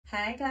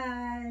Hi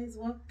guys,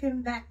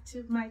 welcome back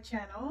to my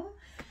channel.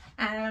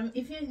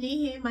 If you're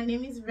new here, my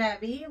name is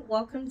Ravi.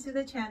 Welcome to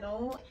the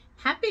channel.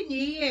 Happy New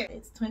Year.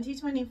 It's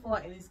 2024.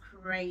 It is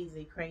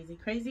crazy.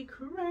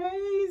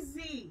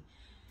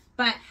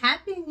 But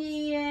happy New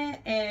Year,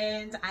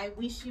 and I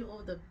wish you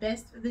all the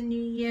best for the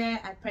new year.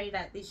 I pray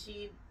that this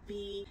year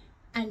be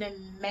an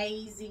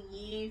amazing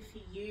year for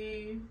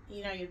you,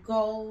 your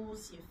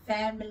goals, your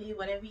family,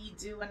 whatever you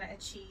do want to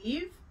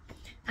achieve.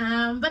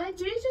 But I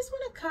do just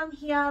want to come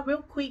here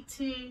real quick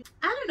to,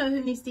 I don't know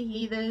who needs to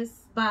hear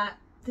this, but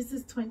this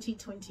is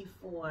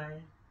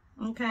 2024,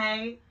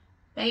 okay?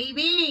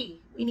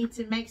 Baby, we need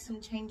to make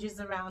some changes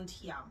around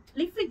here.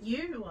 Live for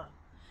you.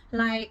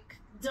 Like,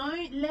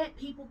 don't let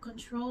people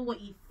control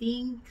what you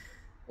think,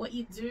 what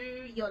you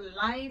do, your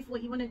life,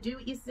 what you want to do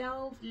with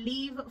yourself.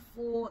 Live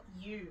for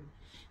you.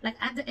 Like,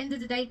 at the end of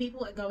the day,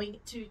 people are going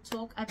to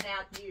talk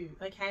about you,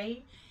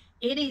 okay?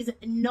 It is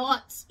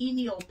not in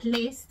your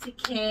place to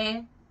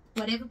care.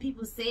 Whatever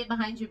people say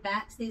behind your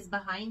back stays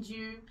behind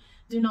you.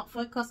 Do not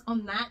focus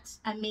on that.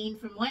 I mean,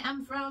 from where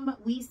I'm from,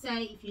 we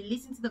say if you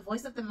listen to the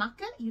voice of the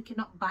market, you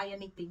cannot buy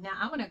anything. Now,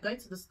 I want to go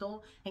to the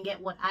store and get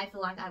what I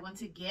feel like I want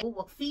to get, or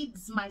what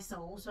feeds my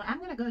soul. So I'm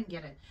going to go and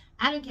get it.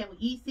 I don't care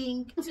what you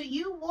think. So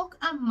you walk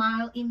a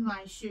mile in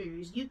my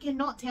shoes. You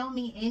cannot tell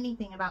me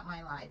anything about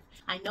my life.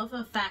 I know for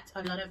a fact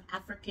a lot of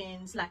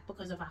Africans, like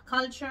because of our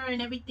culture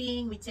and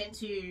everything, we tend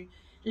to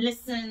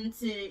listen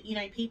to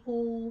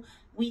people.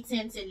 We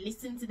tend to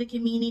listen to the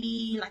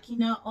community, like,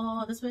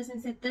 oh, this person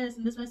said this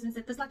and this person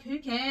said this. Like, who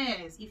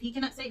cares? If you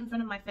cannot say it in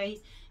front of my face,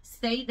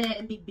 stay there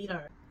and be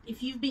bitter.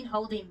 If you've been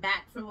holding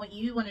back from what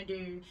you want to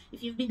do,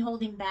 if you've been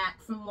holding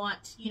back from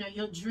what,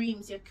 your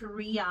dreams, your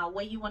career,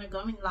 where you want to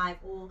go in life,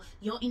 or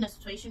you're in a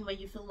situation where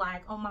you feel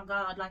like, oh my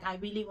God, like I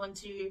really want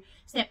to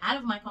step out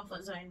of my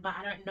comfort zone, but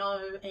I don't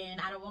know,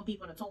 and I don't want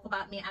people to talk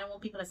about me. I don't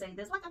want people to say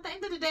this. Like, at the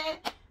end of the day,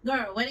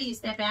 girl, whether you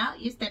step out,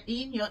 you step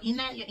in, you're in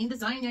that, you're in the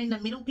zone, you're in the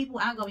middle, people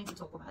are going to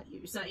talk about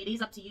you. So it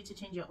is up to you to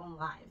change your own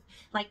life.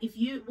 Like, if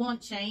you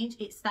want change,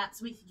 it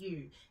starts with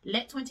you.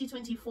 Let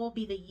 2024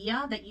 be the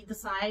year that you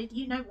decide,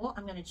 you know what,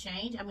 I'm going to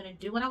change. I'm going to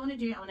do what I want to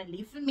do. I want to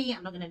live for me.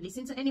 I'm not going to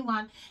listen to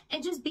anyone,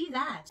 and just be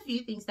that. A few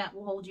things that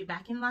will hold you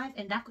back in life,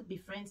 and that could be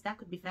friends, that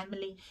could be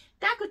family,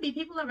 that could be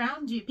people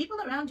around you. People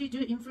around you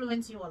do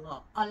influence you a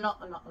lot.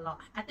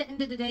 At the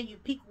end of the day, you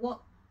pick what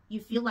you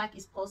feel like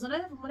is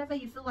positive, and whatever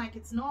you feel like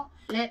it's not,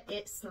 let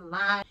it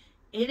slide.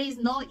 It is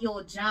not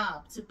your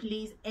job to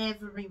please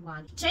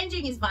everyone.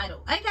 Changing is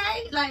vital,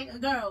 okay? Like,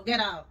 girl, get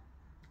out.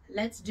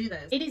 Let's do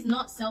this. It is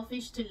not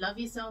selfish to love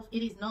yourself.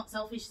 It is not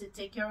selfish to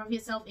take care of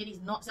yourself. It is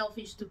not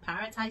selfish to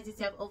prioritize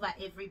yourself over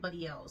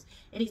everybody else.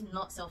 It is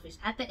not selfish.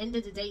 At the end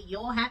of the day,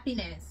 your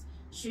happiness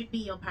should be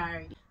your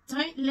priority.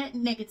 Don't let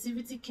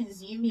negativity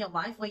consume your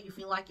life where you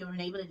feel like you're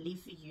unable to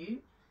live for you.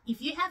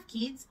 If you have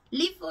kids,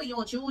 live for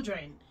your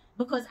children.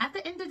 Because at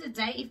the end of the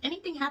day, if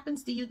anything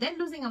happens to you, they're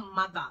losing a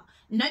mother.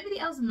 Nobody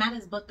else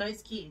matters but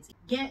those kids.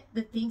 Get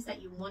the things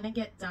that you want to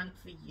get done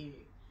for you.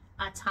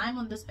 Our time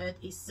on this earth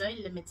is so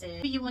limited.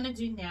 What you want to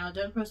do now,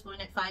 don't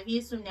postpone it 5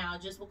 years from now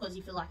just because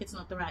you feel like it's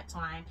not the right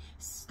time.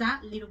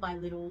 Start little by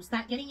little.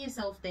 Start getting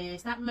yourself there.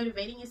 Start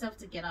motivating yourself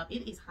to get up.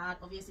 It is hard,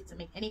 obviously, to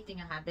make anything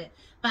a habit,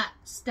 but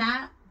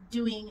start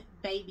doing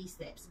baby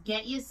steps.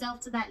 Get yourself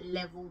to that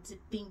level to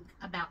think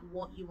about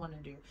what you want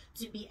to do,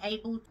 to be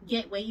able to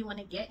get where you want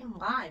to get in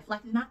life.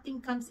 Like, nothing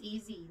comes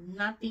easy.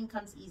 Nothing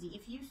comes easy.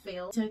 If you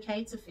fail, it's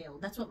okay to fail.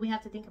 That's what we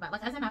have to think about.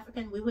 Like, as an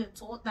African, we were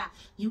taught that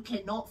you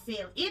cannot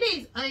fail. It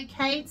is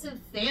okay to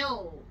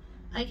fail.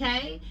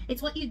 Okay,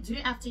 it's what you do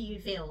after you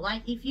fail.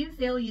 Like, if you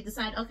fail, you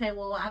decide, okay,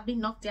 well, I've been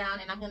knocked down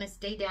and I'm gonna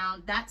stay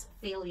down. That's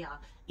failure.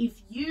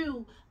 If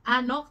you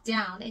are knocked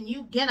down and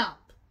you get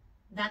up,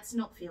 that's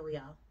not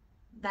failure.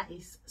 That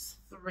is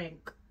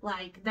strength.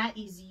 Like, that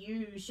is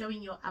you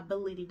showing your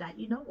ability that,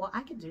 you know what,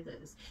 I can do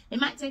this. It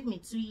might take me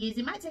 2 years,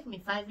 it might take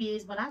me 5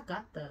 years, but I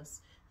got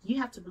this. You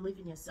have to believe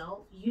in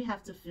yourself. You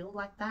have to feel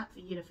like that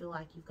for you to feel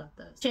like you've got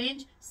this.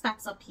 Change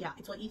starts up here.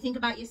 It's what you think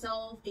about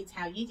yourself. It's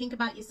how you think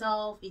about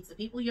yourself. It's the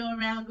people you're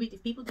around with.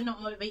 If people do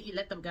not motivate you,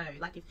 let them go.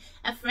 Like, if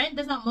a friend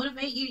does not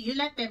motivate you, you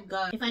let them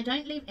go. If I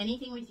don't leave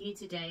anything with you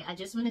today, I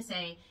just want to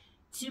say,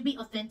 to be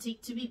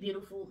authentic, to be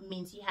beautiful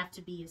means you have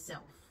to be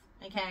yourself.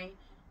 Okay?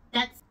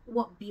 That's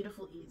what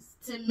beautiful is.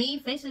 To me,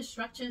 facial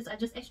structures are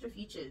just extra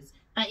features.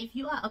 But if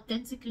you are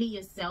authentically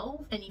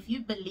yourself, and if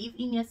you believe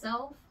in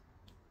yourself,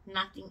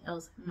 nothing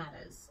else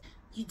matters.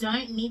 You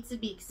don't need to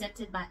be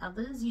accepted by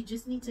others. You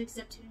just need to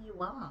accept who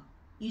you are.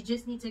 You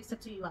just need to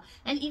accept who you are.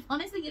 And if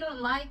honestly you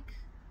don't like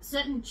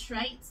certain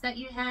traits that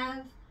you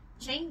have,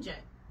 change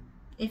it.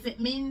 If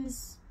it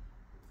means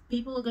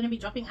people are going to be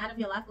dropping out of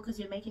your life because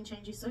you're making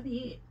changes, so be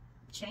it.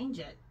 Change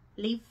it.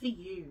 Live for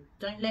you.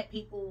 Don't let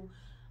people,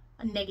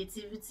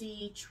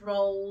 negativity,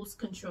 trolls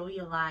control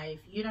your life.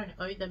 You don't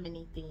owe them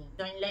anything.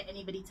 Don't let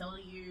anybody tell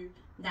you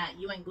that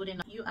you ain't good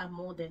enough. You are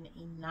more than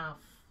enough.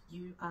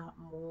 You are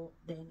more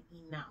than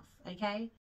enough. Okay?